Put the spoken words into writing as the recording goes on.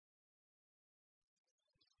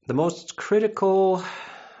The most critical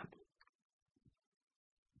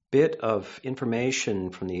bit of information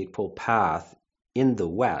from the Eightfold Path in the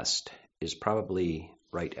West is probably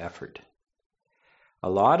right effort. A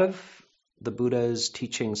lot of the Buddha's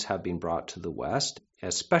teachings have been brought to the West,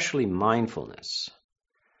 especially mindfulness.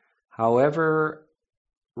 However,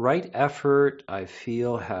 right effort, I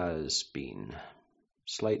feel, has been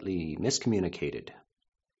slightly miscommunicated,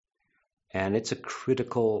 and it's a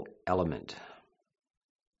critical element.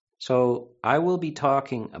 So I will be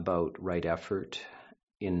talking about right effort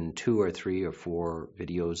in 2 or 3 or 4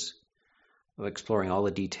 videos of exploring all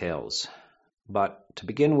the details. But to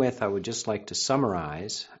begin with, I would just like to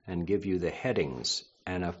summarize and give you the headings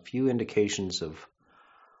and a few indications of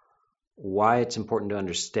why it's important to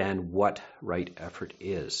understand what right effort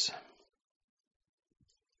is.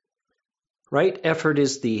 Right effort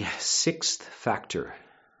is the 6th factor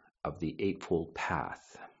of the Eightfold Path.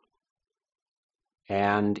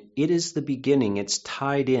 And it is the beginning. It's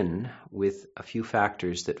tied in with a few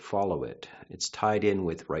factors that follow it. It's tied in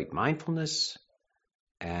with right mindfulness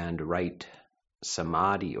and right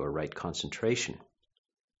samadhi, or right concentration.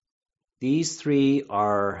 These 3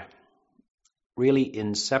 are really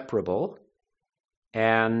inseparable,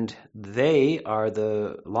 and they are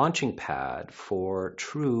the launching pad for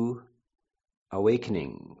true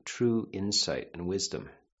awakening, true insight and wisdom.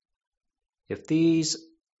 If these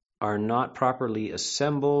are not properly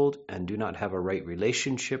assembled and do not have a right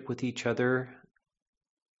relationship with each other,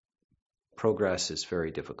 progress is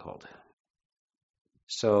very difficult.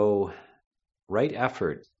 So, right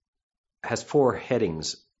effort has 4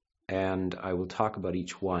 headings, and I will talk about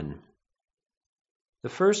each one. The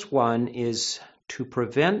first one is to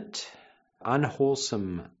prevent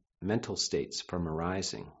unwholesome mental states from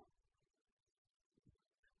arising.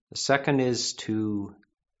 The second is to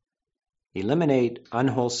eliminate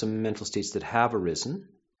unwholesome mental states that have arisen,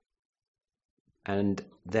 and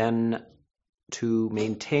then to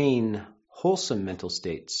maintain wholesome mental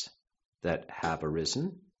states that have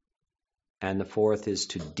arisen. And the fourth is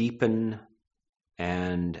to deepen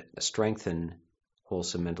and strengthen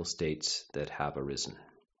wholesome mental states that have arisen.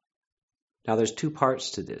 Now there's 2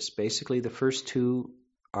 parts to this. Basically, the first 2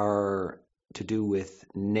 are to do with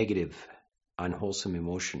negative, unwholesome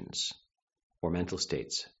emotions or mental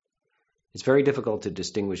states. It's very difficult to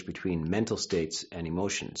distinguish between mental states and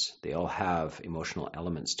emotions. They all have emotional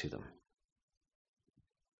elements to them.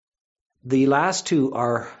 The last 2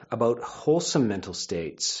 are about wholesome mental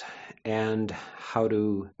states and how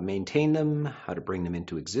to maintain them, how to bring them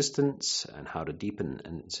into existence, and how to deepen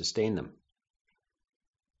and sustain them.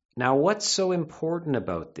 Now, what's so important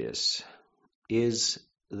about this is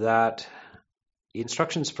that the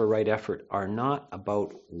instructions for right effort are not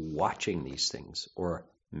about watching these things or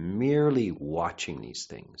merely watching these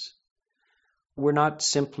things. We're not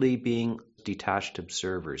simply being detached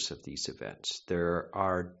observers of these events. There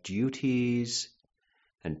are duties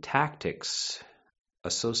and tactics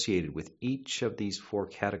associated with each of these 4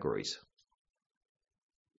 categories.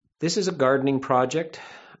 This is a gardening project.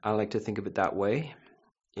 I like to think of it that way.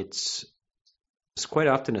 It's quite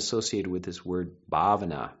often associated with this word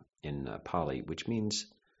bhavana in Pali, which means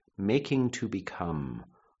making to become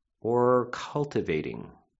or cultivating,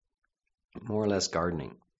 more or less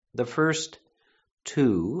gardening. The first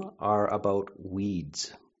 2 are about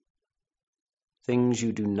weeds, things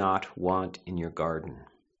you do not want in your garden.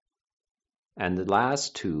 And the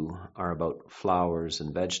last 2 are about flowers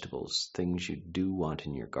and vegetables, things you do want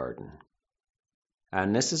in your garden.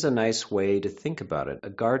 And this is a nice way to think about it. A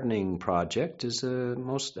gardening project is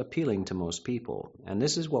most appealing to most people. And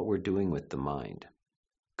this is what we're doing with the mind,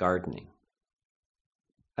 gardening.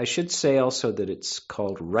 I should say also that it's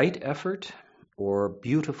called right effort, or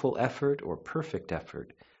beautiful effort, or perfect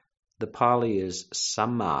effort. The Pali is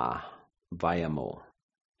samma vayamo.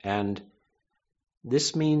 And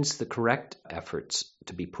this means the correct efforts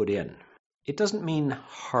to be put in. It doesn't mean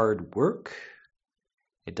hard work.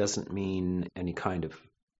 It doesn't mean any kind of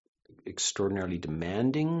extraordinarily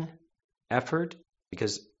demanding effort,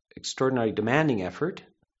 because extraordinarily demanding effort,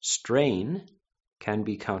 strain, can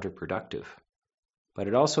be counterproductive. But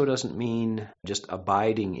it also doesn't mean just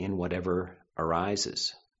abiding in whatever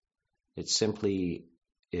arises. It simply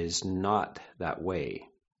is not that way.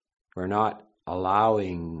 We're not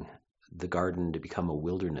allowing the garden to become a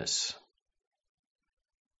wilderness.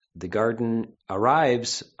 The garden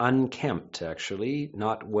arrives unkempt, actually,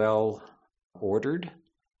 not well ordered,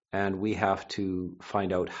 and we have to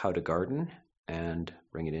find out how to garden and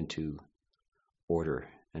bring it into order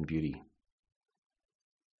and beauty.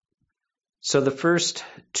 So the first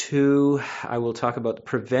 2, I will talk about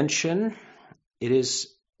prevention. It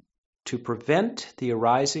is to prevent the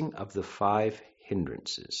arising of the 5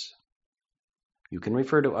 hindrances. You can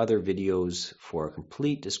refer to other videos for a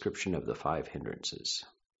complete description of the 5 hindrances.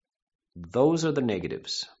 Those are the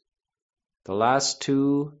negatives. The last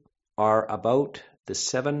 2 are about the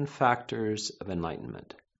 7 factors of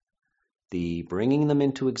enlightenment. The bringing them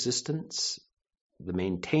into existence, the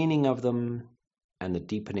maintaining of them, and the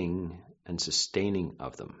deepening and sustaining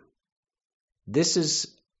of them. This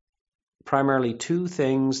is primarily 2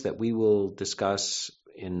 things that we will discuss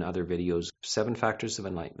in other videos: 7 factors of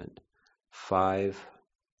enlightenment, 5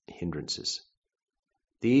 hindrances.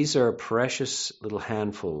 These are precious little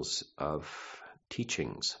handfuls of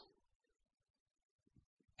teachings.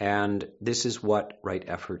 And this is what right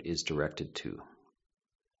effort is directed to.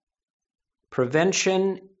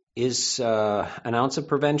 Prevention is, an ounce of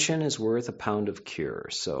prevention is worth a pound of cure.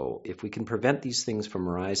 So if we can prevent these things from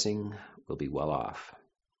arising, we'll be well off.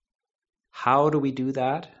 How do we do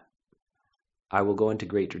that? I will go into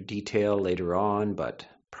greater detail later on, but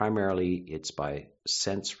primarily it's by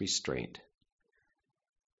sense restraint.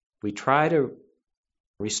 We try to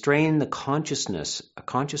restrain the consciousness, a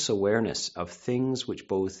conscious awareness of things which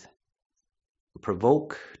both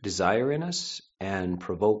provoke desire in us and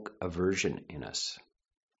provoke aversion in us.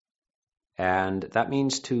 And that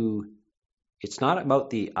means it's not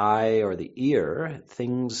about the eye or the ear.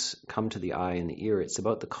 Things come to the eye and the ear. It's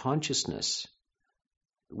about the consciousness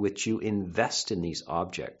which you invest in these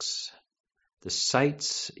objects. The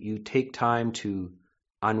sights, you take time to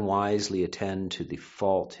unwisely attend to the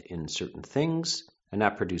fault in certain things, and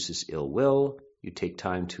that produces ill will. You take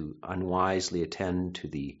time to unwisely attend to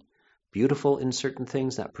the beautiful in certain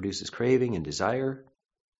things, that produces craving and desire.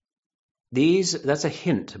 That's a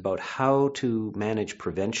hint about how to manage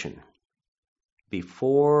prevention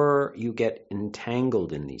before you get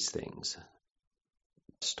entangled in these things.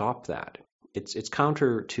 Stop that. It's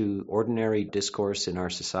counter to ordinary discourse in our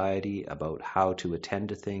society about how to attend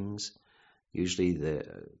to things. Usually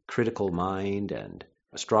the critical mind and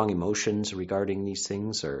strong emotions regarding these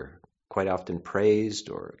things are quite often praised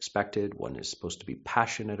or expected. One is supposed to be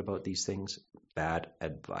passionate about these things. Bad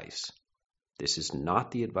advice. This is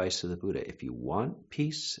not the advice of the Buddha. If you want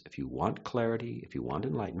peace, if you want clarity, if you want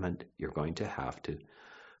enlightenment, you're going to have to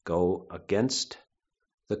go against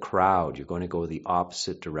the crowd. You're going to go the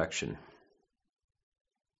opposite direction.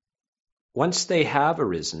 Once they have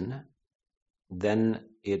arisen, then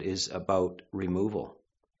it is about removal.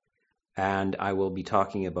 And I will be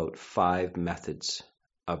talking about 5 methods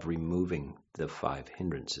of removing the 5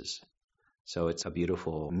 hindrances. So it's a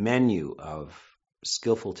beautiful menu of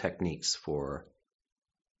skillful techniques for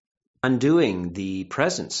undoing the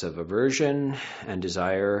presence of aversion and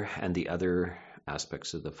desire and the other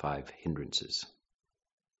aspects of the 5 hindrances.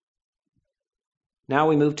 Now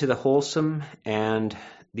we move to the wholesome, and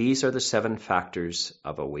these are the 7 factors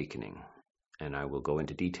of awakening. And I will go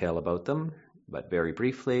into detail about them, but very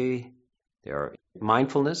briefly, they are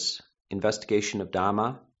mindfulness, investigation of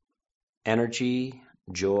Dhamma, energy,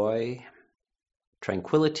 joy,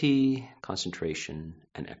 tranquility, concentration,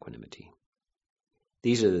 and equanimity.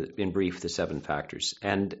 These are, in brief, the 7 factors,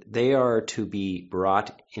 and they are to be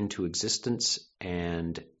brought into existence,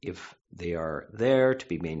 and if they are there, to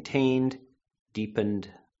be maintained, deepened,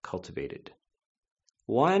 cultivated.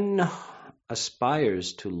 One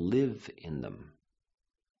aspires to live in them.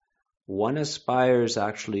 One aspires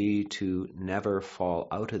actually to never fall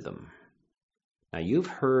out of them. Now, you've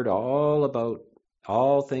heard all about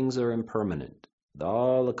all things are impermanent.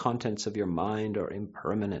 All the contents of your mind are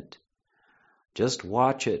impermanent. Just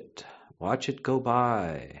watch it go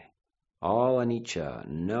by. All anicca.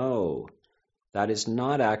 No, that is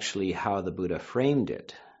not actually how the Buddha framed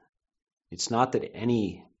it. It's not that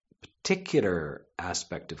any particular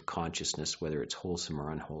aspect of consciousness, whether it's wholesome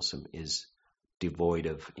or unwholesome, is devoid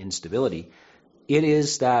of instability. It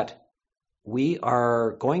is that we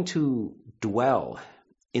are going to dwell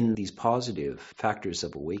in these positive factors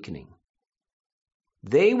of awakening.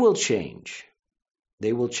 They will change.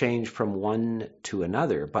 They will change from one to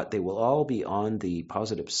another, but they will all be on the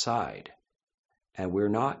positive side. And we're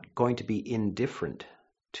not going to be indifferent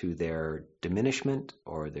to their diminishment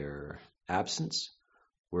or their absence.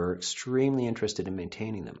 We're extremely interested in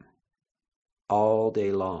maintaining them all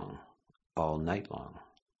day long, all night long.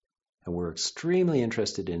 And we're extremely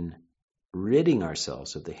interested in ridding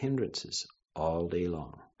ourselves of the hindrances all day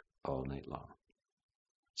long, all night long.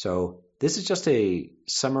 So this is just a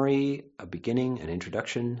summary, a beginning, an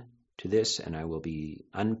introduction to this, and I will be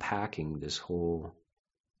unpacking this whole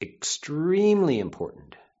extremely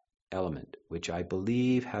important element, which I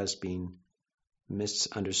believe has been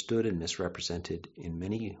misunderstood and misrepresented in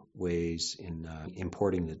many ways in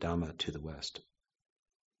importing the Dhamma to the West.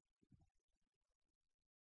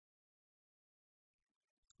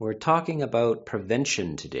 We're talking about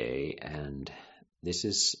prevention today, and this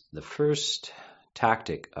is the first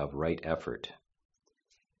tactic of right effort.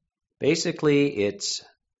 Basically, it's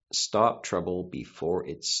stop trouble before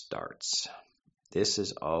it starts. This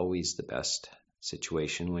is always the best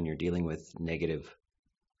situation when you're dealing with negative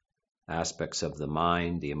aspects of the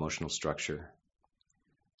mind, the emotional structure.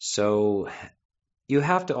 So you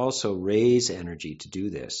have to also raise energy to do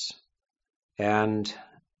this. And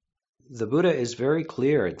the Buddha is very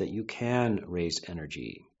clear that you can raise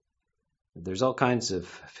energy. There's all kinds of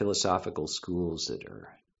philosophical schools that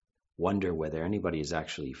wonder whether anybody is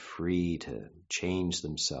actually free to change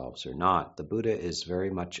themselves or not. The Buddha is very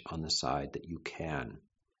much on the side that you can.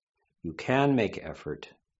 You can make effort.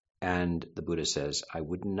 And the Buddha says, I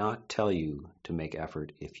would not tell you to make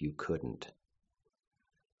effort if you couldn't.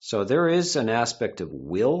 So there is an aspect of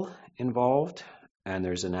will involved, and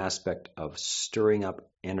there's an aspect of stirring up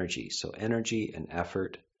energy. So energy and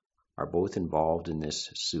effort are both involved in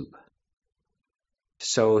this soup.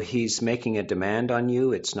 So he's making a demand on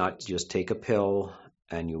you. It's not just take a pill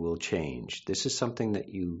and you will change. This is something that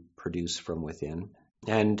you produce from within.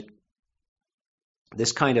 And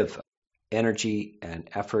this kind of energy and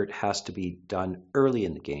effort has to be done early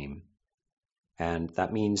in the game. And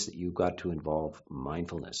that means that you've got to involve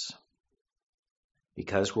mindfulness.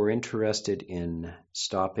 Because we're interested in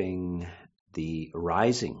stopping the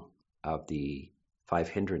rising of the 5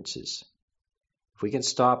 hindrances. If we can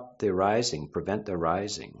stop the rising, prevent the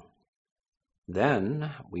rising, then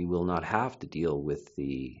we will not have to deal with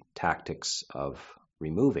the tactics of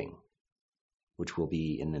removing, which will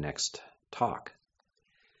be in the next talk.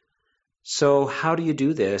 So how do you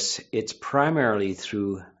do this? It's primarily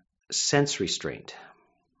through sense restraint.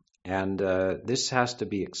 And this has to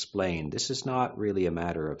be explained. This is not really a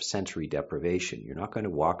matter of sensory deprivation. You're not going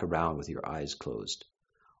to walk around with your eyes closed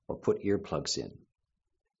or put earplugs in.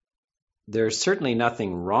 There's certainly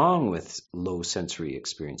nothing wrong with low sensory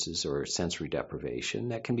experiences or sensory deprivation.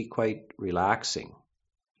 That can be quite relaxing.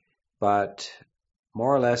 But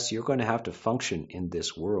more or less, you're going to have to function in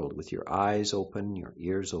this world with your eyes open, your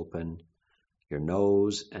ears open, your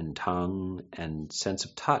nose and tongue and sense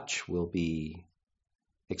of touch will be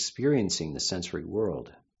experiencing the sensory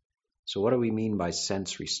world. So what do we mean by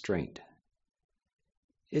sense restraint?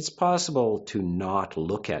 It's possible to not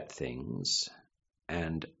look at things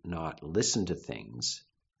and not listen to things,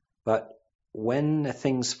 but when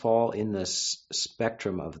things fall in the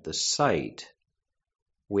spectrum of the sight,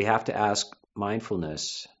 we have to ask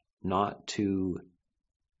mindfulness not to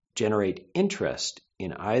generate interest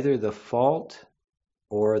in either the fault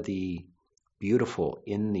or the beautiful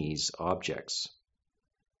in these objects.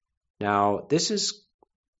 Now, this is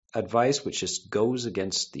advice which just goes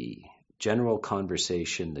against the general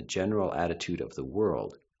conversation, the general attitude of the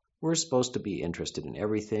world. We're supposed to be interested in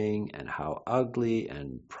everything and how ugly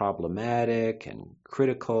and problematic and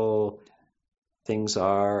critical things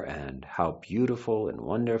are and how beautiful and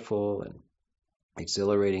wonderful and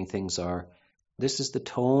exhilarating things are. This is the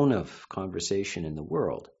tone of conversation in the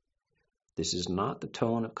world. This is not the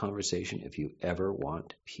tone of conversation if you ever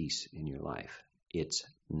want peace in your life. It's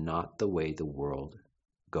not the way the world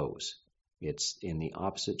goes. It's in the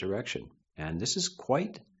opposite direction. And this is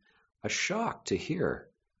quite a shock to hear.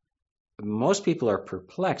 Most people are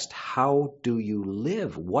perplexed. How do you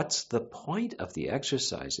live? What's the point of the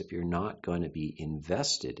exercise if you're not going to be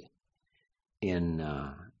invested in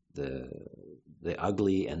the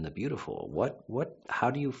ugly and the beautiful?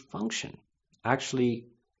 How do you function? Actually,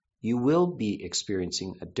 you will be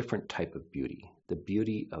experiencing a different type of beauty, the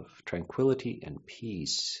beauty of tranquility and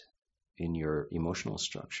peace in your emotional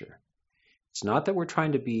structure. It's not that we're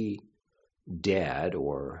trying to be dead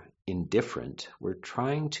or indifferent. We're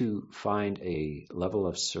trying to find a level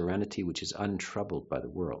of serenity which is untroubled by the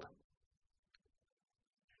world.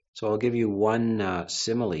 So I'll give you one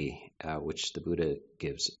simile which the Buddha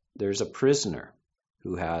gives. There's a prisoner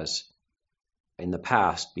who has in the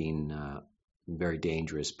past been very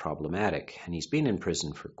dangerous, problematic, and he's been in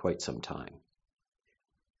prison for quite some time.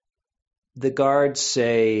 The guards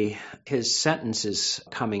say, his sentence is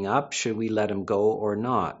coming up. Should we let him go or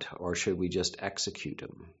not? Or should we just execute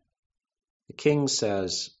him? The king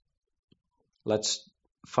says, let's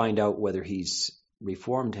find out whether he's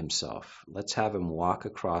reformed himself. Let's have him walk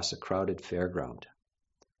across a crowded fairground.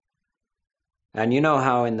 And you know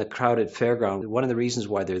how in the crowded fairground, one of the reasons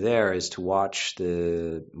why they're there is to watch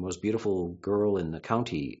the most beautiful girl in the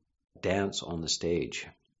county dance on the stage.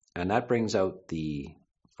 And that brings out the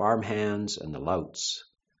farmhands and the louts.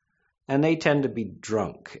 And they tend to be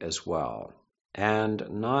drunk as well, and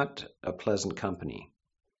not a pleasant company.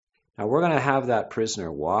 Now we're going to have that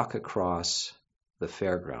prisoner walk across the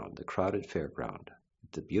fairground, the crowded fairground,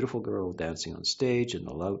 the beautiful girl dancing on stage and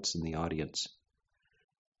the louts in the audience,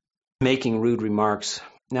 making rude remarks.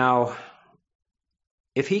 Now,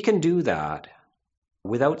 if he can do that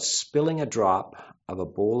without spilling a drop of a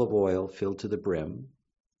bowl of oil filled to the brim,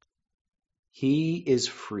 he is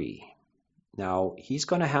free. Now, he's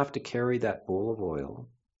going to have to carry that bowl of oil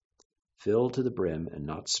filled to the brim and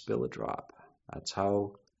not spill a drop. That's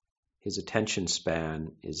how his attention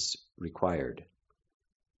span is required.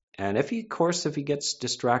 And if he gets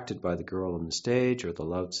distracted by the girl on the stage or the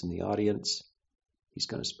louts in the audience, he's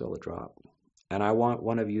going to spill a drop. And I want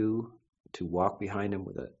one of you to walk behind him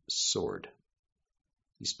with a sword.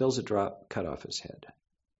 He spills a drop, cut off his head.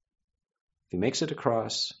 If he makes it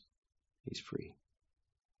across, he's free.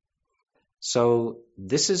 So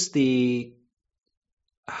this is the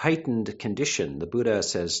heightened condition. The Buddha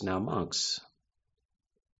says, now monks,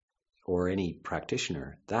 or any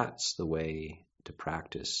practitioner, that's the way to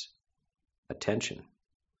practice attention.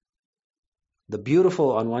 The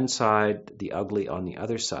beautiful on one side, the ugly on the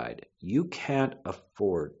other side, you can't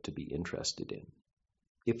afford to be interested in.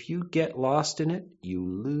 If you get lost in it, you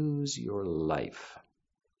lose your life.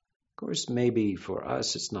 Of course, maybe for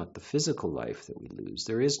us, it's not the physical life that we lose.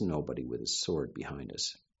 There is nobody with a sword behind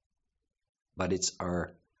us. But it's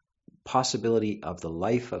our possibility of the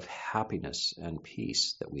life of happiness and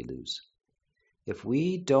peace that we lose. If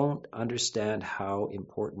we don't understand how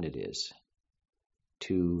important it is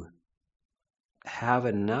to have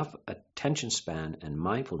enough attention span and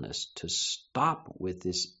mindfulness to stop with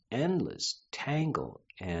this endless tangle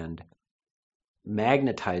and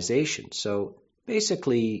magnetization. So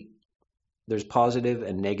basically, there's positive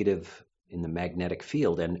and negative in the magnetic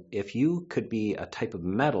field. And if you could be a type of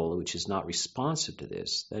metal which is not responsive to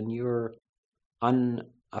this, then you're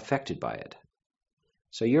unaffected by it.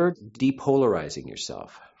 So you're depolarizing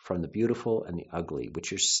yourself from the beautiful and the ugly,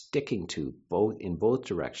 which you're sticking to in both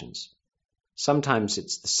directions. Sometimes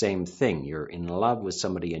it's the same thing. You're in love with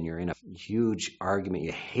somebody and you're in a huge argument.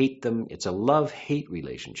 You hate them. It's a love-hate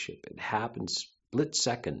relationship. It happens split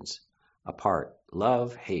seconds apart.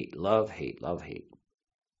 Love, hate, love, hate, love, hate.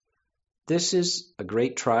 This is a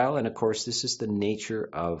great trial, and of course, this is the nature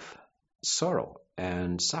of sorrow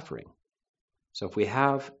and suffering. So if we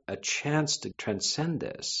have a chance to transcend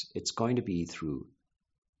this, it's going to be through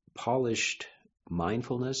polished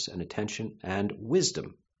mindfulness and attention and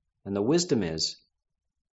wisdom. And the wisdom is,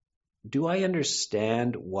 do I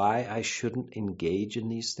understand why I shouldn't engage in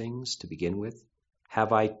these things to begin with?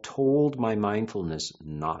 Have I told my mindfulness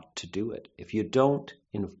not to do it? If you don't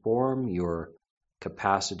inform your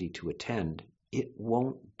capacity to attend, it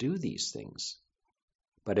won't do these things.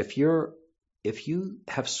 But if you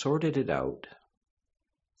have sorted it out,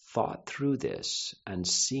 thought through this, and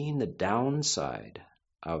seen the downside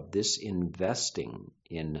of this investing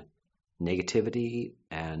in negativity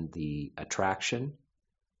and the attraction,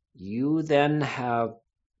 you then have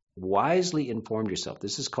wisely informed yourself.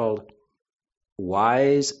 This is called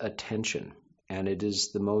wise attention, and it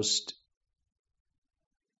is the most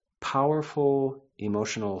powerful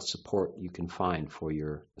emotional support you can find for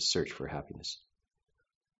your search for happiness.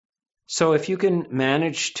 So if you can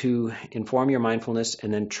manage to inform your mindfulness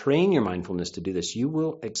and then train your mindfulness to do this, you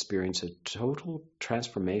will experience a total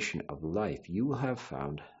transformation of life. You will have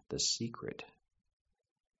found the secret.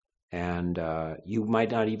 And you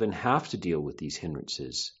might not even have to deal with these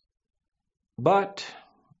hindrances. But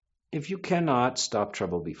if you cannot stop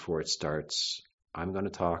trouble before it starts, I'm going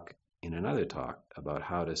to talk in another talk about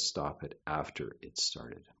how to stop it after it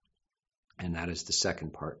started. And that is the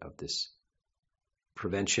second part of this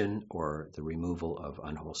prevention or the removal of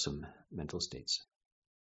unwholesome mental states.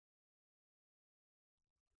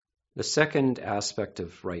 The second aspect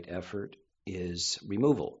of right effort is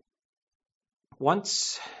removal.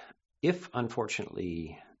 Once, if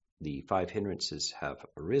unfortunately the 5 hindrances have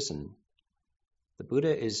arisen, the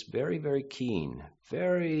Buddha is very, very keen,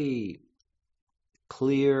 very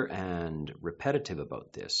clear and repetitive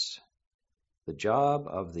about this. The job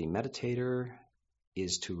of the meditator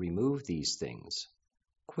is to remove these things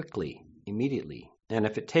quickly, immediately. And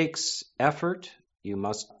if it takes effort, you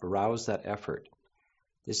must arouse that effort.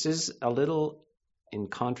 This is a little in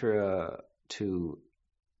contra to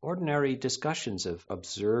ordinary discussions of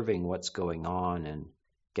observing what's going on and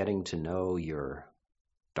getting to know your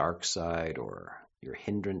dark side or your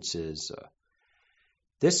hindrances.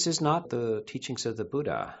 This is not the teachings of the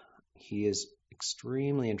Buddha. He is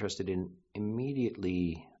extremely interested in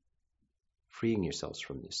immediately freeing yourselves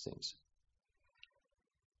from these things.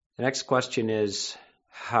 The next question is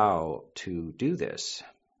how to do this.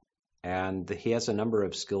 And he has a number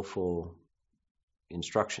of skillful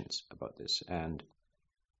instructions about this. And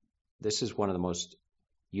this is one of the most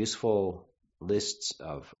useful lists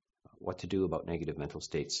of what to do about negative mental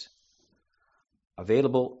states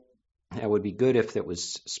available. It would be good if it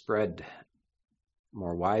was spread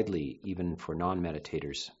more widely, even for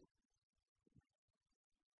non-meditators.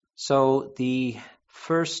 So the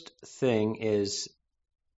first thing is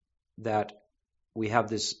that we have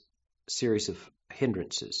this series of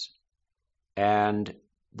hindrances. And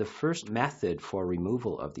the first method for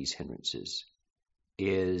removal of these hindrances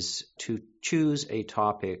is to choose a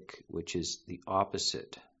topic which is the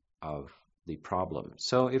opposite of the problem.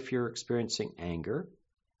 So if you're experiencing anger,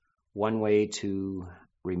 one way to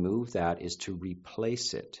remove that is to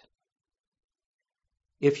replace it.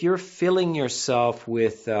 If you're filling yourself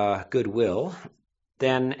with goodwill,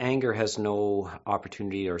 then anger has no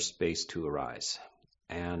opportunity or space to arise.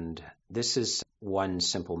 And this is one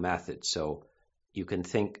simple method. So you can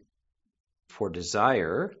think for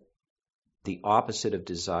desire, the opposite of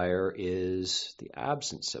desire is the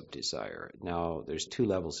absence of desire. Now, there's two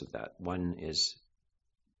levels of that. One is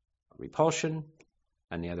repulsion,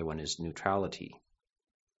 and the other one is neutrality.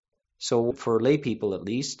 So for lay people, at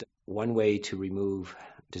least, one way to remove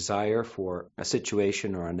desire for a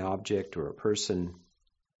situation or an object or a person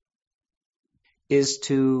is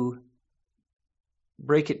to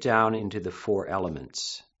break it down into the four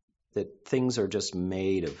elements, that things are just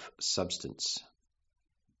made of substance,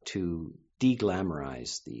 to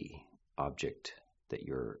de-glamorize the object that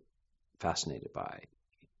you're fascinated by.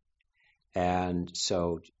 And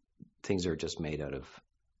so things are just made out of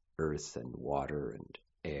earth and water and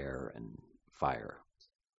air and fire.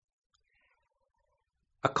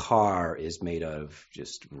 A car is made out of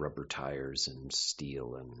just rubber tires and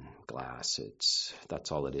steel and glass.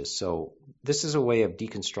 That's all it is. So this is a way of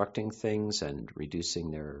deconstructing things and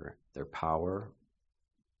reducing their power.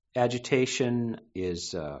 Agitation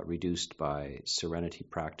is reduced by serenity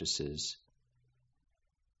practices.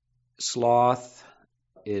 Sloth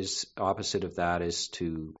is opposite of that, is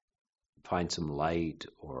to find some light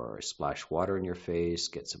or splash water in your face,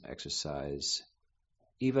 get some exercise.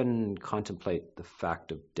 Even contemplate the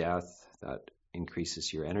fact of death, that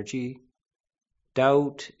increases your energy.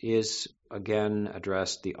 Doubt is, again,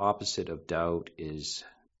 addressed. The opposite of doubt is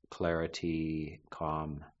clarity,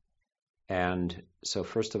 calm. And so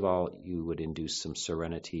first of all, you would induce some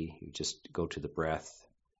serenity. You just go to the breath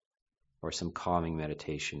or some calming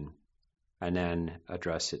meditation, and then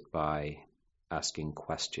address it by asking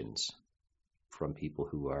questions from people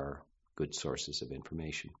who are good sources of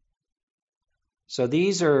information. So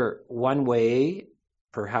these are one way,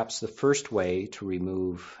 perhaps the first way, to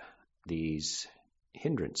remove these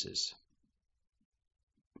hindrances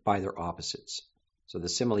by their opposites. So the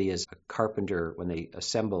simile is a carpenter, when they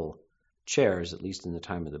assemble chairs, at least in the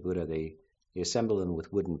time of the Buddha, they assemble them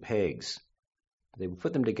with wooden pegs. They would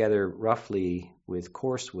put them together roughly with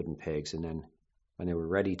coarse wooden pegs, and then when they were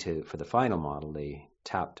ready for the final model, they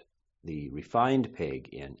tapped the refined peg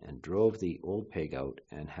in and drove the old peg out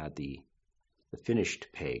and had the finished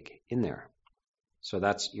peg in there. So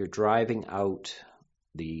you're driving out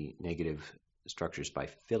the negative structures by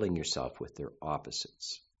filling yourself with their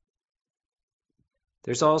opposites.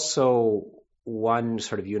 There's also one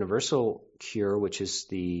sort of universal cure, which is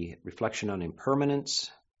the reflection on impermanence,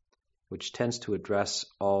 which tends to address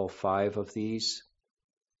all five of these.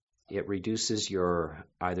 It reduces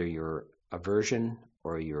either your aversion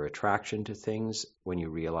or your attraction to things when you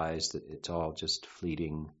realize that it's all just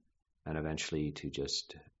fleeting and eventually to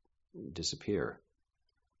just disappear.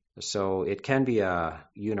 So it can be a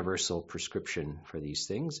universal prescription for these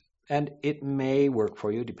things, and it may work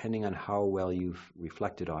for you depending on how well you've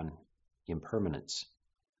reflected on impermanence.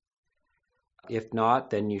 If not,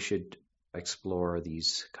 then you should explore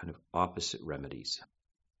these kind of opposite remedies.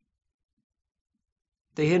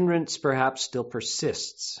 The hindrance perhaps still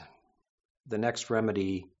persists. The next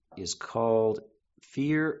remedy is called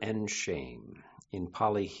fear and shame. In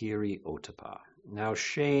Pali, hiri ottappa. Now,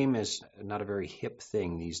 shame is not a very hip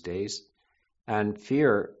thing these days. And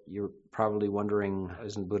fear, you're probably wondering,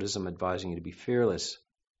 isn't Buddhism advising you to be fearless?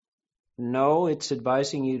 No, it's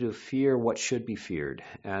advising you to fear what should be feared.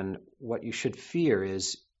 And what you should fear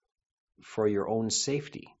is for your own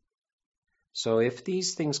safety. So if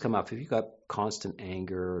these things come up, if you've got constant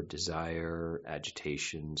anger, desire,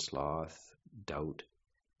 agitation, sloth, doubt,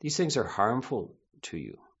 these things are harmful to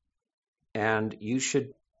you. And you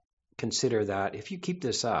should consider that if you keep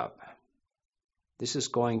this up, this is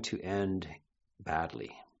going to end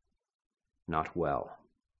badly. not well.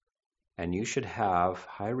 And you should have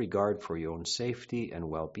high regard for your own safety and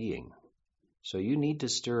well-being. So you need to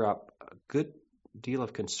stir up a good deal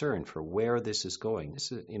of concern for where this is going.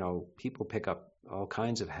 This is, people pick up all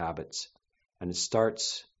kinds of habits, and it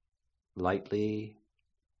starts lightly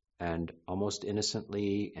and almost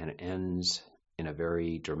innocently, and it ends in a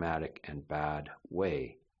very dramatic and bad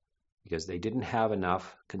way because they didn't have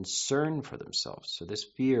enough concern for themselves. So this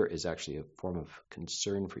fear is actually a form of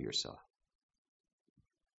concern for yourself.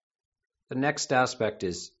 The next aspect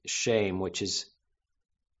is shame, which is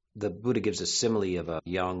the Buddha gives a simile of a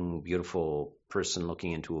young, beautiful person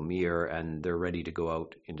looking into a mirror, and they're ready to go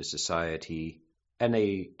out into society, and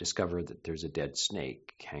they discover that there's a dead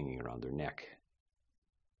snake hanging around their neck.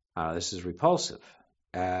 This is repulsive,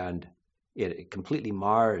 and it completely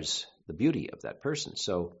mars the beauty of that person.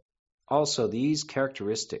 So also these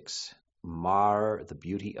characteristics mar the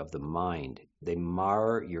beauty of the mind. They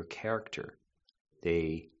mar your character.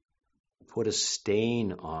 They put a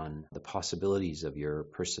stain on the possibilities of your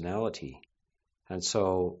personality. And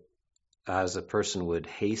so as a person would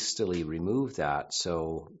hastily remove that,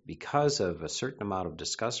 so because of a certain amount of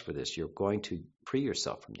disgust for this, you're going to free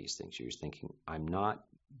yourself from these things. You're thinking, I'm not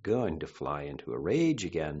going to fly into a rage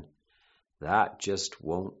again. That just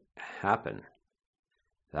won't happen.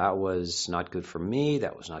 That was not good for me.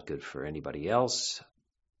 That was not good for anybody else.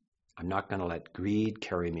 I'm not going to let greed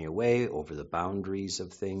carry me away over the boundaries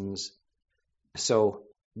of things. So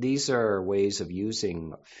these are ways of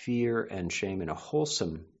using fear and shame in a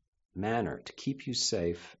wholesome manner to keep you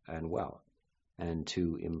safe and well, and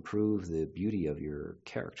to improve the beauty of your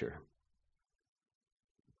character.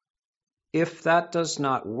 If that does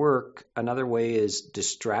not work, another way is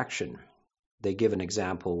distraction. They give an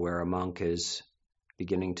example where a monk is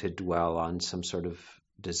beginning to dwell on some sort of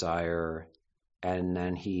desire, and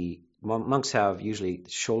then monks have usually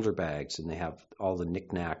shoulder bags, and they have all the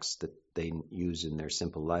knickknacks that they use in their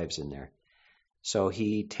simple lives in there. So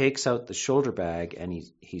he takes out the shoulder bag and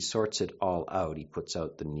he sorts it all out. He puts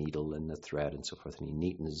out the needle and the thread and so forth, and he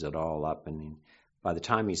neatens it all up. And by the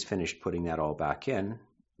time he's finished putting that all back in,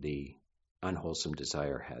 the unwholesome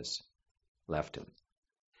desire has left him.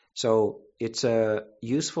 So it's a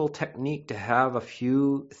useful technique to have a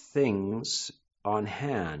few things on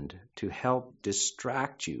hand to help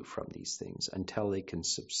distract you from these things until they can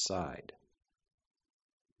subside.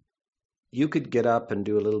 You could get up and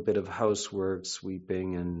do a little bit of housework,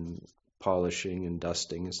 sweeping and polishing and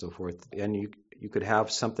dusting and so forth, and you could have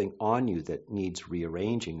something on you that needs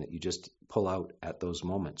rearranging that you just pull out at those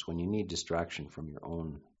moments when you need distraction from your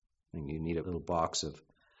own thing. You need a little box of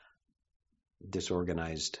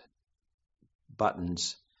disorganized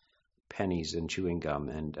buttons, pennies, and chewing gum,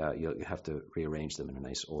 and you have to rearrange them in a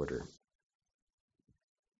nice order.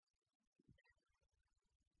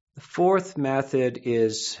 The fourth method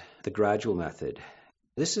is the gradual method.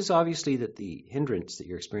 This is obviously that the hindrance that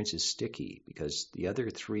you're experiencing is sticky because the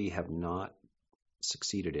other three have not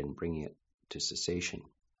succeeded in bringing it to cessation.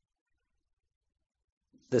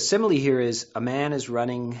 The simile here is a man is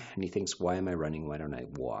running and he thinks, why am I running? Why don't I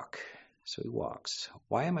walk? So he walks.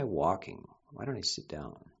 Why am I walking? Why don't I sit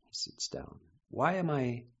down? He sits down. Why am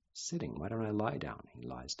I sitting? Why don't I lie down? He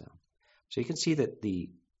lies down. So you can see that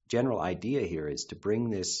the general idea here is to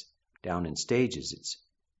bring this down in stages.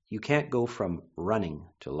 You can't go from running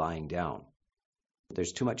to lying down.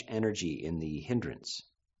 There's too much energy in the hindrance.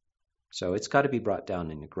 So it's got to be brought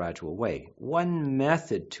down in a gradual way. One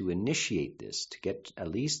method to initiate this, to get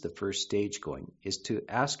at least the first stage going, is to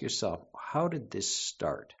ask yourself, how did this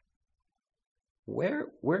start?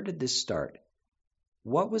 Where did this start?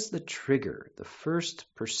 What was the trigger, the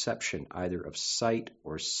first perception either of sight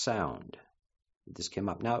or sound? This came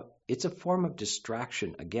up. Now, it's a form of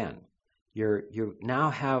distraction again. You now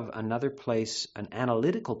have another place, an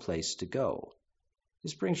analytical place to go.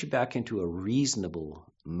 This brings you back into a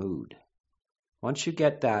reasonable mood. Once you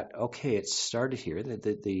get that, okay, it started here,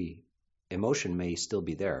 the emotion may still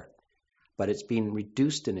be there, but it's been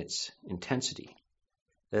reduced in its intensity.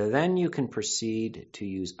 Then you can proceed to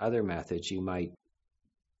use other methods. You might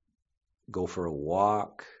go for a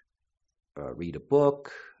walk, read a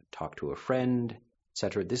book, talk to a friend,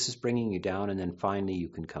 etc. This is bringing you down, and then finally you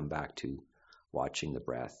can come back to watching the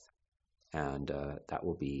breath, and that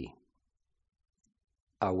will be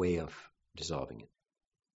a way of dissolving it.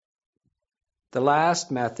 The last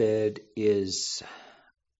method is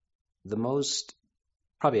the most,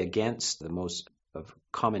 probably against the most of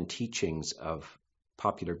common teachings of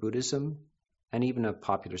popular Buddhism and even of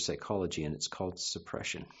popular psychology, and it's called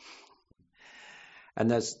suppression. And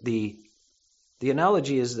that's the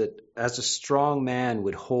analogy is that as a strong man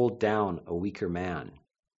would hold down a weaker man,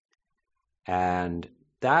 And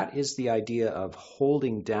that is the idea of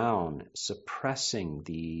holding down, suppressing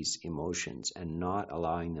these emotions and not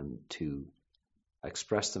allowing them to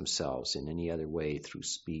express themselves in any other way through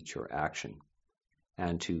speech or action.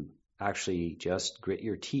 And to actually just grit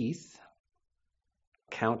your teeth,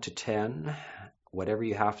 count to 10, whatever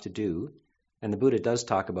you have to do. And the Buddha does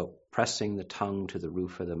talk about pressing the tongue to the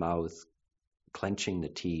roof of the mouth, clenching the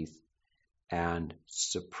teeth, and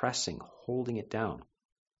suppressing, holding it down.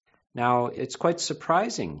 Now, it's quite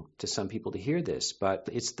surprising to some people to hear this, but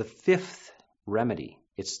it's the fifth remedy.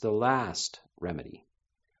 It's the last remedy.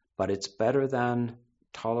 But it's better than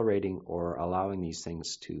tolerating or allowing these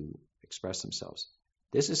things to express themselves.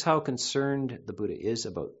 This is how concerned the Buddha is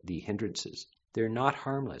about the hindrances. They're not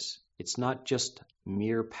harmless. It's not just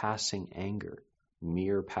mere passing anger,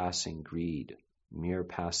 mere passing greed, mere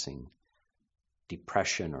passing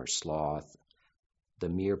depression or sloth, the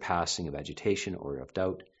mere passing of agitation or of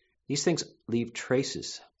doubt. These things leave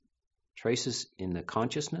traces in the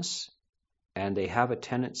consciousness, and they have a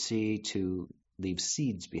tendency to leave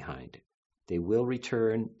seeds behind. They will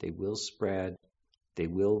return, they will spread, they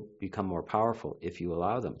will become more powerful if you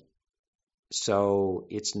allow them. So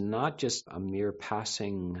it's not just a mere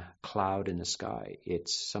passing cloud in the sky.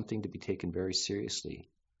 It's something to be taken very seriously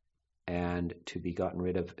and to be gotten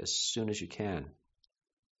rid of as soon as you can.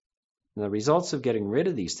 And the results of getting rid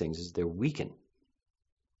of these things is they're weakened.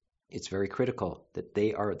 It's very critical that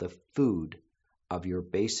they are the food of your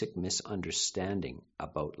basic misunderstanding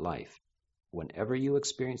about life. Whenever you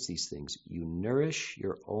experience these things, you nourish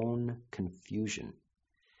your own confusion.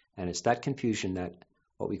 And it's that confusion that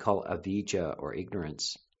what we call avijja or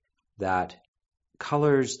ignorance that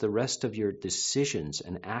colors the rest of your decisions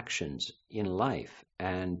and actions in life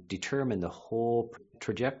and determine the whole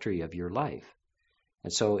trajectory of your life.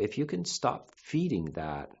 And so if you can stop feeding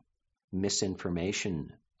that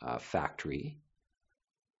misinformation factory,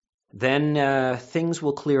 then things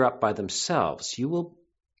will clear up by themselves. You will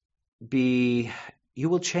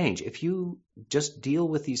change. If you just deal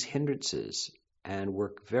with these hindrances and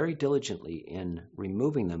work very diligently in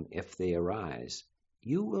removing them if they arise,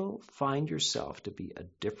 you will find yourself to be a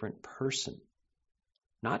different person.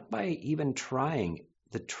 Not by even trying.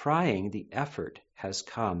 The effort has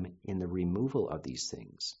come in the removal of these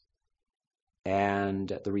things and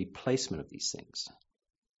the replacement of these things.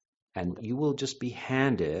 And you will just be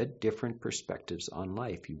handed different perspectives on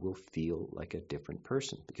life. You will feel like a different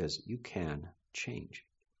person because you can change.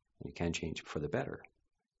 You can change for the better.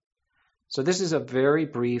 So this is a very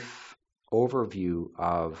brief overview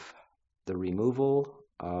of the removal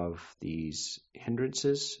of these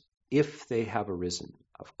hindrances if they have arisen.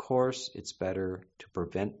 Of course, it's better to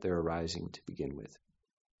prevent their arising to begin with.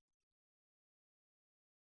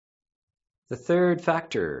 The third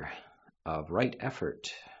factor of right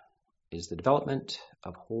effort is the development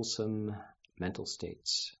of wholesome mental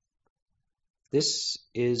states. This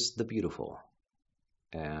is the beautiful,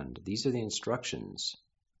 and these are the instructions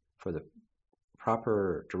for the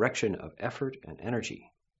proper direction of effort and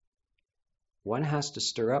energy. One has to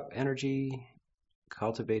stir up energy,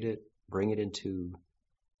 cultivate it, bring it into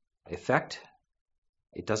effect.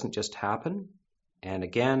 It doesn't just happen. And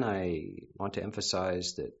again, I want to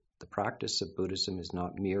emphasize that the practice of Buddhism is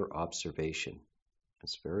not mere observation.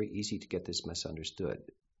 It's very easy to get this misunderstood.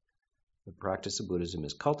 The practice of Buddhism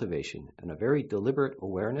is cultivation and a very deliberate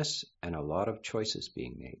awareness and a lot of choices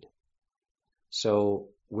being made. So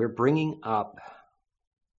we're bringing up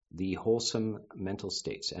the wholesome mental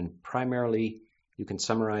states, and primarily you can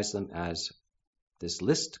summarize them as this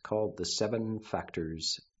list called the 7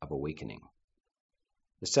 factors of awakening.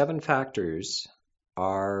 The 7 factors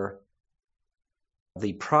are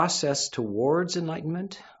the process towards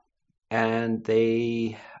enlightenment, and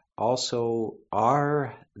they also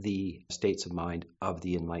are the states of mind of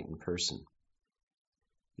the enlightened person.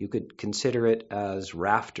 You could consider it as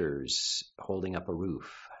rafters holding up a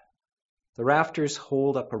roof. The rafters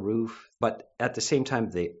hold up a roof, but at the same time,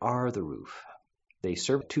 they are the roof. They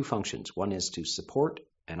serve 2 functions. One is to support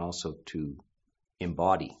and also to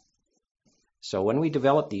embody. So when we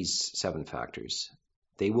develop these 7 factors,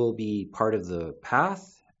 they will be part of the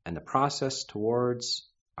path and the process towards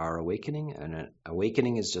our awakening. And an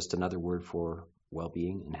awakening is just another word for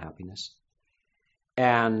well-being and happiness.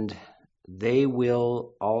 And they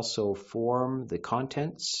will also form the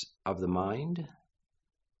contents of the mind,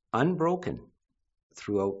 unbroken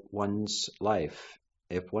throughout one's life.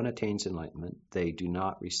 If one attains enlightenment, they do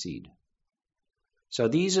not recede. So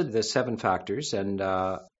these are the 7 factors, and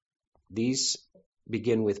these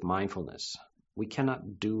begin with mindfulness. We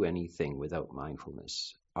cannot do anything without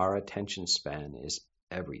mindfulness. Our attention span is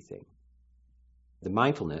everything. The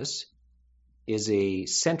mindfulness is a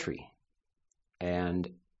sentry and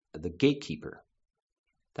the gatekeeper.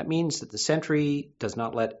 That means that the sentry does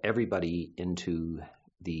not let everybody into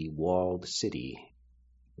the walled city.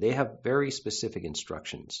 They have very specific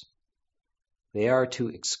instructions. They are to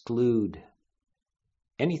exclude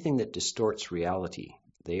anything that distorts reality.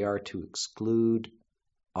 They are to exclude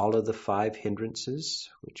all of the 5 hindrances,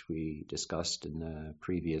 which we discussed in the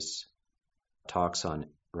previous talks on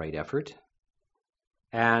right effort.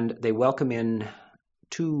 And they welcome in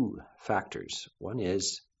 2 factors. One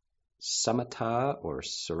is samatha, or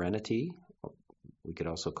serenity. We could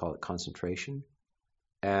also call it concentration.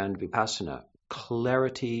 And vipassana,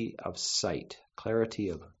 clarity of sight, clarity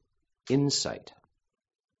of insight.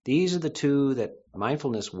 These are the 2 that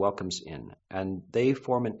mindfulness welcomes in, and they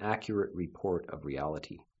form an accurate report of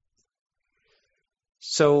reality.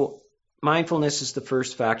 So mindfulness is the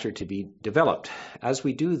first factor to be developed. As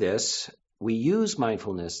we do this, we use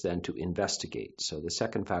mindfulness then to investigate. So the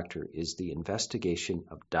second factor is the investigation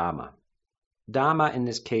of Dhamma. Dhamma in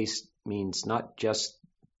this case means not just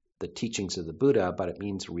the teachings of the Buddha, but it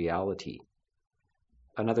means reality.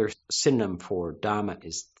 Another synonym for Dhamma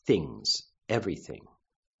is things, everything.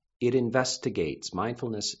 It investigates.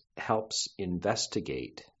 Mindfulness helps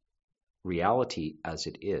investigate reality as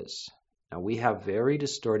it is. Now, we have very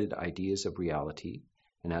distorted ideas of reality,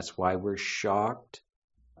 and that's why we're shocked,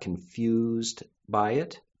 confused by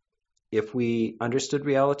it. If we understood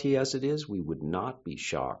reality as it is, we would not be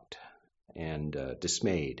shocked and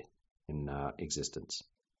dismayed in existence.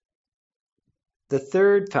 The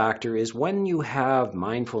third factor is when you have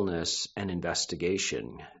mindfulness and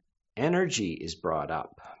investigation, energy is brought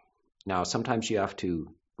up. Now, sometimes you have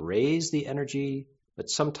to raise the energy, but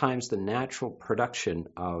sometimes the natural production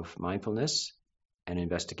of mindfulness and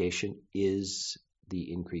investigation is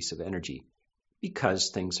the increase of energy because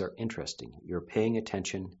things are interesting. You're paying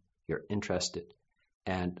attention, you're interested,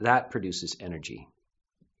 and that produces energy.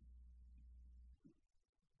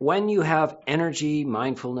 When you have energy,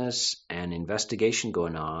 mindfulness, and investigation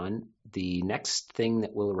going on, the next thing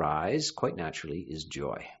that will arise, quite naturally, is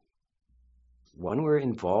joy. When we're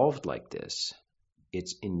involved like this,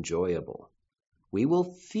 it's enjoyable. We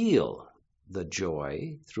will feel the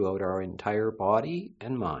joy throughout our entire body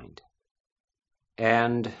and mind.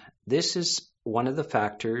 And this is one of the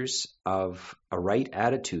factors of a right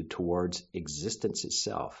attitude towards existence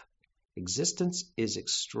itself. Existence is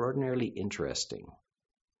extraordinarily interesting.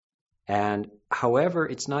 And however,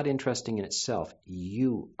 it's not interesting in itself.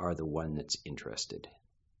 You are the one that's interested.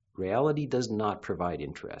 Reality does not provide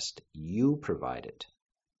interest. You provide it.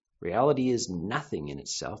 Reality is nothing in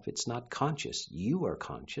itself. It's not conscious. You are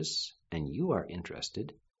conscious and you are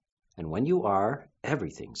interested. And when you are,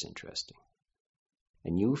 everything's interesting.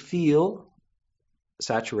 And you feel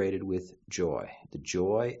saturated with joy. The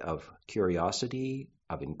joy of curiosity,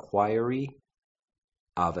 of inquiry,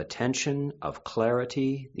 of attention, of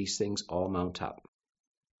clarity. These things all mount up.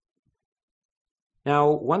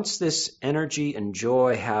 Now, once this energy and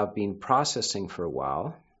joy have been processing for a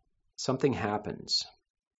while, something happens.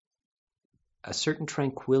 A certain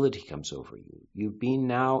tranquility comes over you. You've been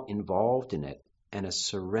now involved in it, and a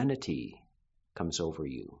serenity comes over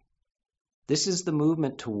you. This is the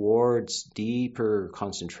movement towards deeper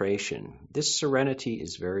concentration. This serenity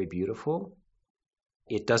is very beautiful.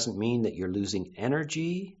 It doesn't mean that you're losing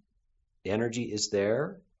energy. The energy is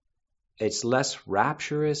there. It's less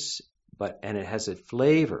rapturous, and it has a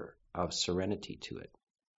flavor of serenity to it,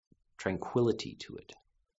 tranquility to it.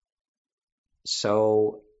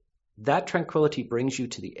 So that tranquility brings you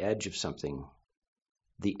to the edge of something,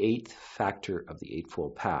 the 8th factor of the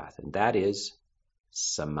Eightfold Path, and that is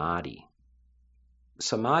samadhi.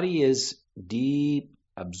 Samadhi is deep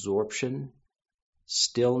absorption,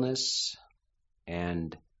 stillness,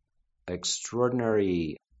 and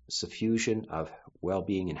extraordinary suffusion of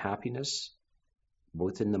well-being and happiness,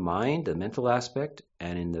 both in the mind, the mental aspect,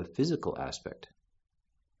 and in the physical aspect.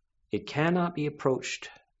 It cannot be approached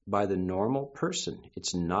by the normal person.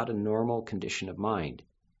 It's not a normal condition of mind.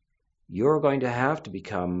 You're going to have to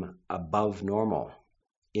become above normal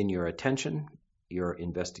in your attention, your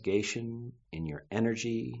investigation, in your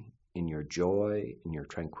energy, in your joy, in your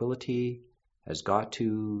tranquility, has got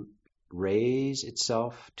to raise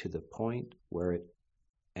itself to the point where it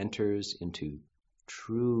enters into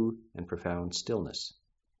true and profound stillness.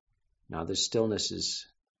 Now, this stillness is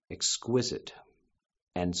exquisite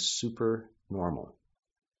and super normal.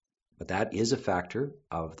 But that is a factor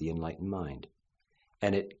of the enlightened mind.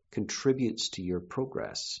 And it contributes to your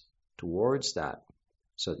progress towards that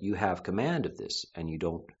so that you have command of this and you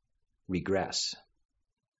don't regress.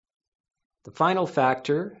 The final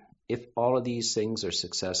factor, if all of these things are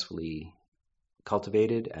successfully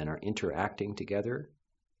cultivated and are interacting together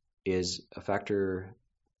is a factor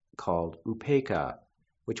called upekkha,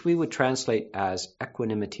 which we would translate as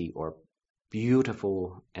equanimity or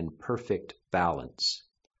beautiful and perfect balance.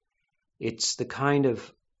 It's the kind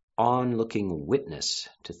of onlooking witness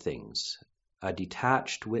to things, a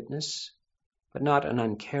detached witness, but not an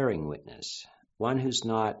uncaring witness, one who's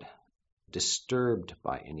not disturbed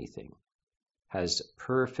by anything, has a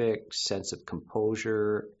perfect sense of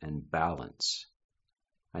composure and balance.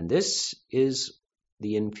 And this is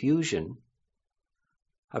the infusion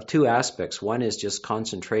of two aspects. One is just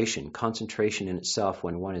concentration. Concentration in itself,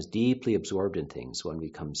 when one is deeply absorbed in things, one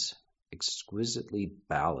becomes exquisitely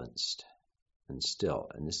balanced and still.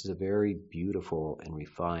 And this is a very beautiful and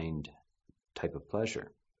refined type of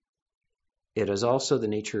pleasure. It is also the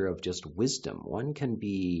nature of just wisdom. One can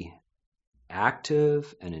be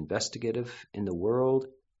active and investigative in the world,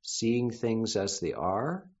 seeing things as they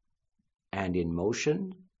are and in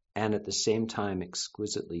motion, and at the same time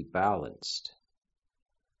exquisitely balanced.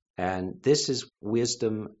 And this is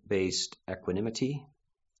wisdom-based equanimity,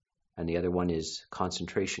 and the other one is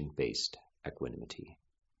concentration-based equanimity.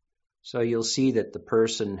 So you'll see that the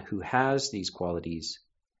person who has these qualities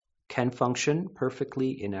can function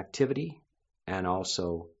perfectly in activity and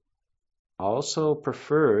also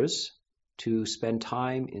prefers to spend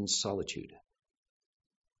time in solitude.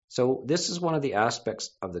 So this is one of the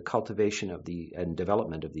aspects of the cultivation of and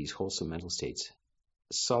development of these wholesome mental states.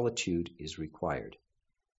 Solitude is required.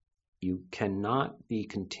 You cannot be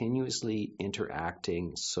continuously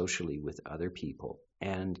interacting socially with other people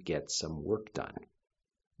and get some work done.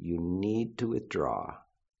 You need to withdraw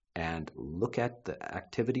and look at the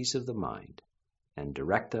activities of the mind and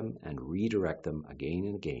direct them and redirect them again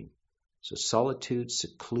and again. So solitude,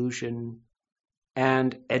 seclusion,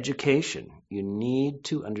 and education. You need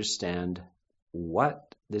to understand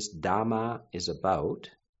what this Dhamma is about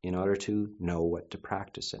in order to know what to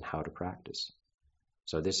practice and how to practice.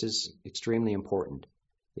 So this is extremely important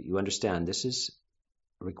that you understand.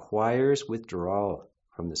 Requires withdrawal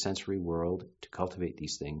from the sensory world to cultivate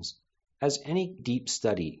these things, as any deep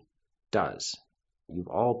study does. You've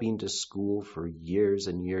all been to school for years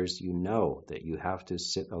and years. You know that you have to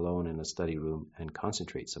sit alone in a study room and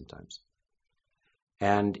concentrate sometimes.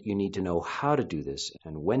 And you need to know how to do this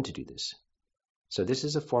and when to do this. So this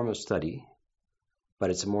is a form of study, but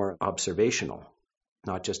it's more observational,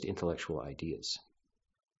 not just intellectual ideas.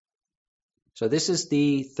 So this is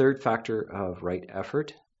the third factor of right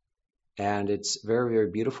effort, and it's very, very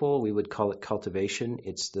beautiful. We would call it cultivation.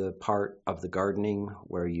 It's the part of the gardening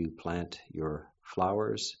where you plant your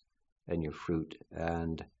flowers and your fruit.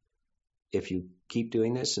 And if you keep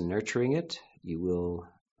doing this and nurturing it, you will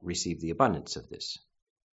receive the abundance of this.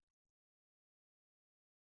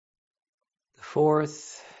 The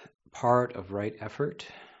fourth part of right effort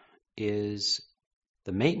is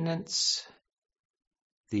the maintenance,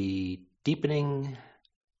 the deepening,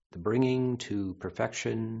 the bringing to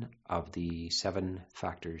perfection of the 7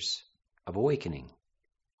 factors of awakening.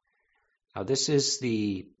 Now, this is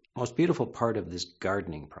the most beautiful part of this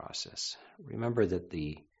gardening process. Remember that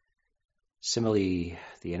the simile,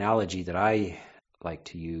 the analogy that I like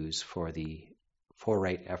to use for the 4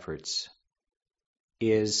 right efforts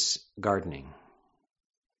is gardening.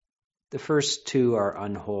 The first 2 are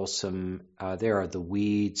unwholesome. There are the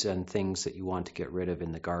weeds and things that you want to get rid of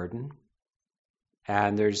in the garden.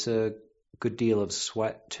 And there's a good deal of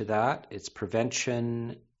sweat to that. It's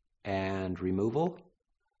prevention and removal.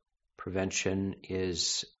 Prevention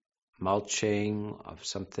is mulching of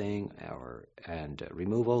something, and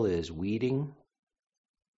removal is weeding.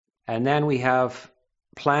 And then we have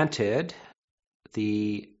planted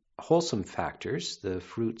the wholesome factors, the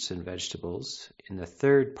fruits and vegetables, in the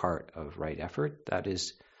third part of right effort. That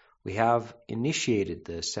is, we have initiated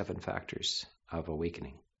the 7 factors of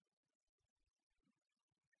awakening.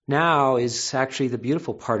 Now is actually the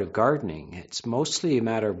beautiful part of gardening. It's mostly a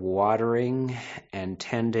matter of watering and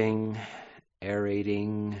tending,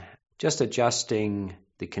 aerating, just adjusting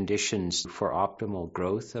the conditions for optimal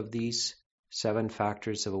growth of these 7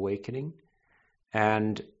 factors of awakening.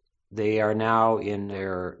 And they are now in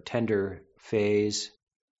their tender phase,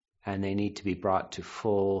 and they need to be brought to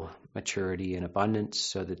full maturity and abundance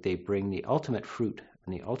so that they bring the ultimate fruit.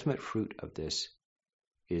 And the ultimate fruit of this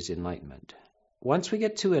is enlightenment. Once we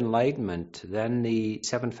get to enlightenment, then the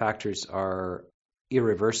 7 factors are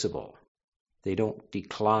irreversible. They don't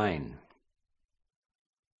decline.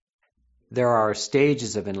 There are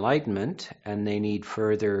stages of enlightenment, and they need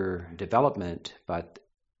further development, but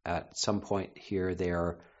at some point here they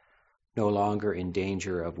are no longer in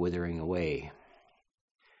danger of withering away.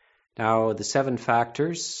 Now, the 7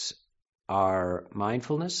 factors are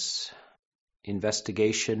mindfulness,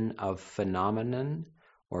 investigation of phenomenon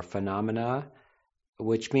or phenomena,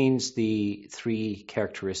 which means the three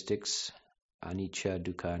characteristics, anicca,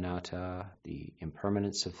 dukkha, anatta, the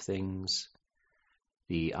impermanence of things,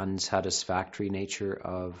 the unsatisfactory nature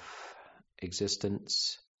of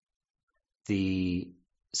existence, the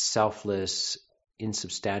selfless,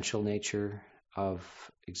 insubstantial nature of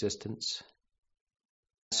existence.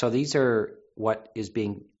 So these are what is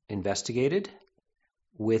being investigated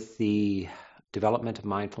with the development of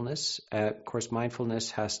mindfulness. Of course,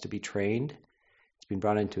 mindfulness has to be trained. It's been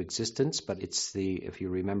brought into existence, but if you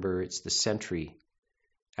remember, it's the sentry.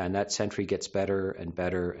 And that sentry gets better and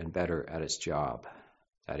better and better at its job.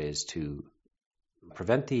 That is to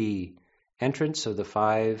prevent the entrance of the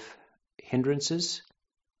 5 hindrances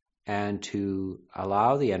and to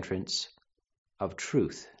allow the entrance of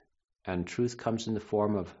truth. And truth comes in the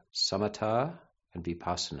form of samatha and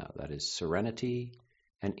vipassana, that is serenity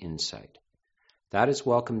and insight. That is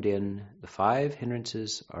welcomed in, the 5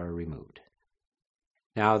 hindrances are removed.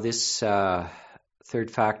 Now this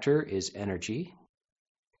third factor is energy,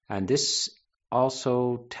 and this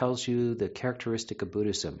also tells you the characteristic of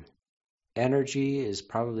Buddhism. Energy is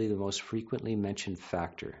probably the most frequently mentioned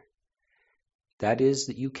factor. That is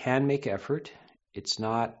that you can make effort. It's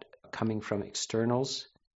not coming from externals,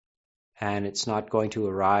 and it's not going to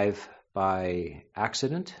arrive by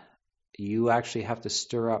accident. You actually have to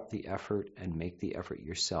stir up the effort and make the effort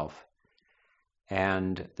yourself.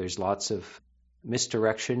 And there's lots of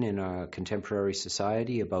misdirection in a contemporary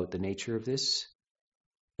society about the nature of this.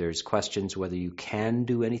 There's questions whether you can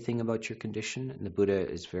do anything about your condition, and the Buddha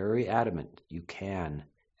is very adamant. You can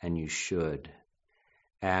and you should.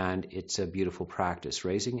 And it's a beautiful practice,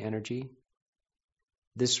 raising energy.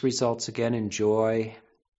 This results again in joy,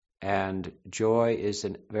 and joy is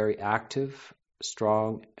a very active,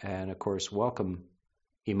 strong, and of course welcome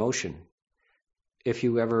emotion. If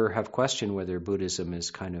you ever have questioned whether Buddhism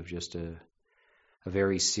is kind of just a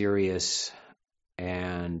very serious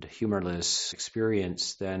and humorless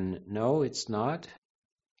experience, then no, it's not.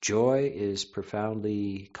 Joy is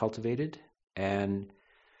profoundly cultivated and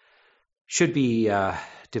should be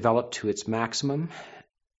developed to its maximum.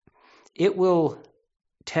 It will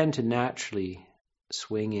tend to naturally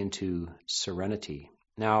swing into serenity.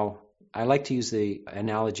 Now, I like to use the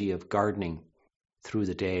analogy of gardening through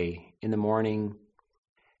the day. In the morning,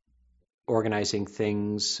 organizing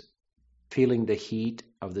things, feeling the heat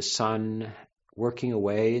of the sun, working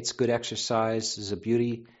away. It's good exercise. There's a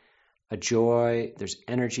beauty, a joy. There's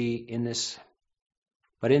energy in this.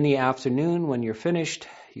 But in the afternoon, when you're finished,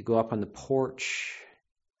 you go up on the porch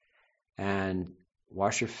and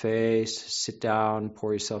wash your face, sit down,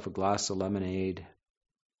 pour yourself a glass of lemonade.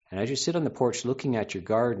 And as you sit on the porch looking at your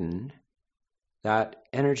garden, that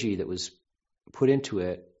energy that was put into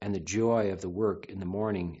it and the joy of the work in the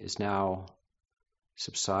morning is now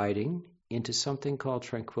subsiding into something called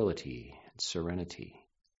tranquility and serenity.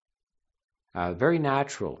 Very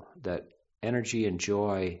natural that energy and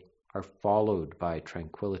joy are followed by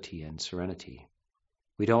tranquility and serenity.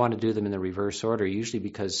 We don't want to do them in the reverse order, usually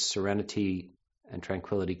because serenity and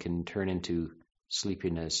tranquility can turn into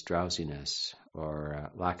sleepiness, drowsiness,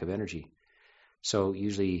 or lack of energy. So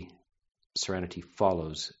usually serenity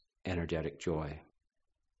follows energetic joy.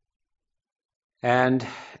 And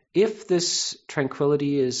if this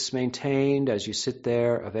tranquility is maintained as you sit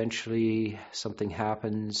there, eventually something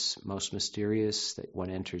happens most mysterious that one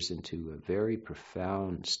enters into a very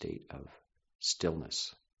profound state of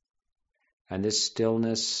stillness. And this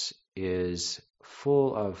stillness is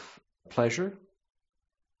full of pleasure.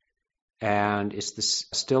 And it's this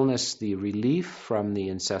stillness, the relief from the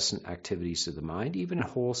incessant activities of the mind. Even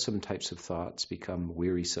wholesome types of thoughts become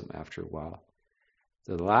wearisome after a while.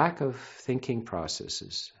 The lack of thinking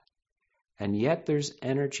processes. And yet there's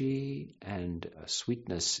energy and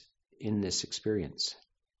sweetness in this experience.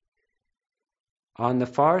 On the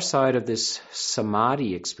far side of this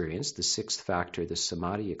samadhi experience, the 6th factor, the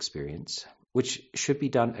samadhi experience, which should be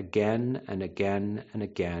done again and again and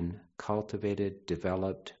again, cultivated,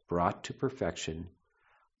 developed, brought to perfection,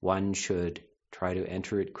 one should try to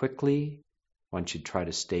enter it quickly, one should try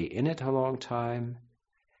to stay in it a long time,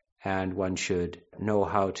 and one should know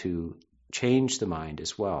how to change the mind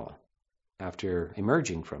as well after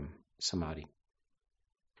emerging from samadhi.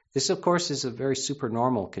 This, of course, is a very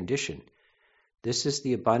supernormal condition. This is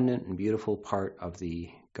the abundant and beautiful part of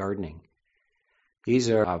the gardening.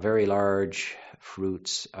 These are very large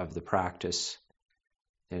fruits of the practice.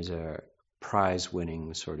 There's a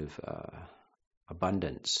prize-winning sort of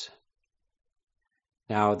abundance.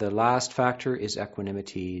 Now, the last factor is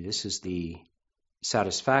equanimity. This is the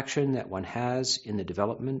satisfaction that one has in the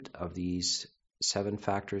development of these 7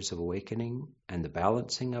 factors of awakening and the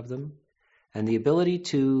balancing of them, and the ability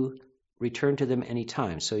to return to them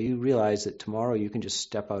anytime. So you realize that tomorrow you can just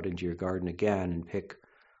step out into your garden again and pick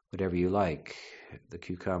whatever you like. The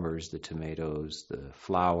cucumbers, the tomatoes, the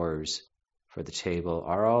flowers for the table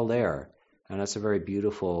are all there. And that's a very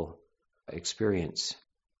beautiful experience.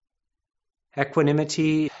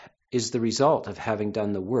 Equanimity is the result of having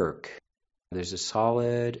done the work. There's a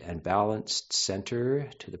solid and balanced center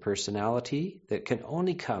to the personality that can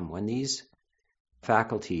only come when these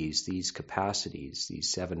faculties, these capacities,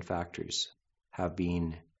 these 7 factors have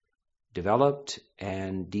been developed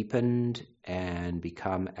and deepened and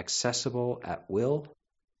become accessible at will.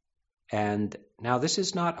 And now this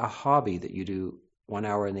is not a hobby that you do 1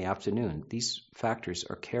 hour in the afternoon. These factors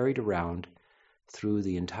are carried around through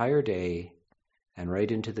the entire day and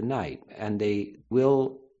right into the night. And they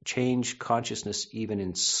will change consciousness even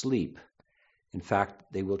in sleep. In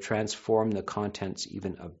fact, they will transform the contents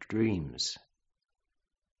even of dreams.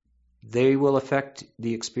 They will affect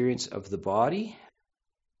the experience of the body,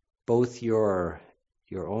 both your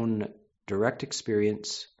own direct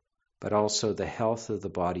experience, but also the health of the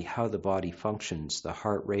body, how the body functions, the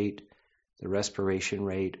heart rate, the respiration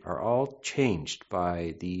rate are all changed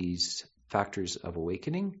by these factors of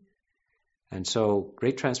awakening. And so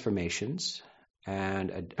great transformations and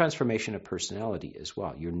a transformation of personality as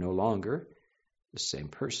well. You're no longer the same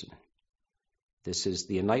person.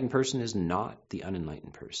 The enlightened person is not the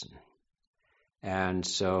unenlightened person. And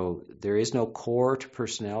so there is no core to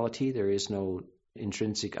personality. There is no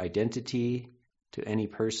intrinsic identity to any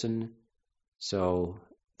person. So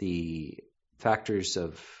the factors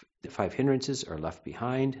of the 5 hindrances are left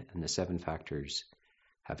behind and the 7 factors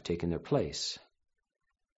have taken their place.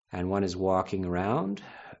 And one is walking around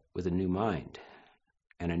with a new mind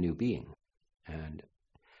and a new being and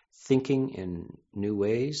thinking in new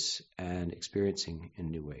ways and experiencing in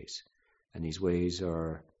new ways. And these ways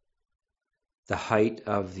are the height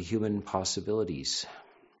of the human possibilities.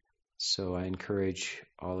 So I encourage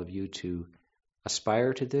all of you to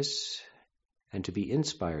aspire to this and to be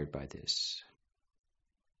inspired by this.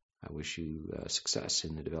 I wish you success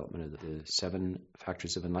in the development of the 7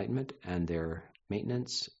 factors of enlightenment and their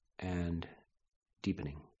maintenance and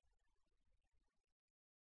deepening.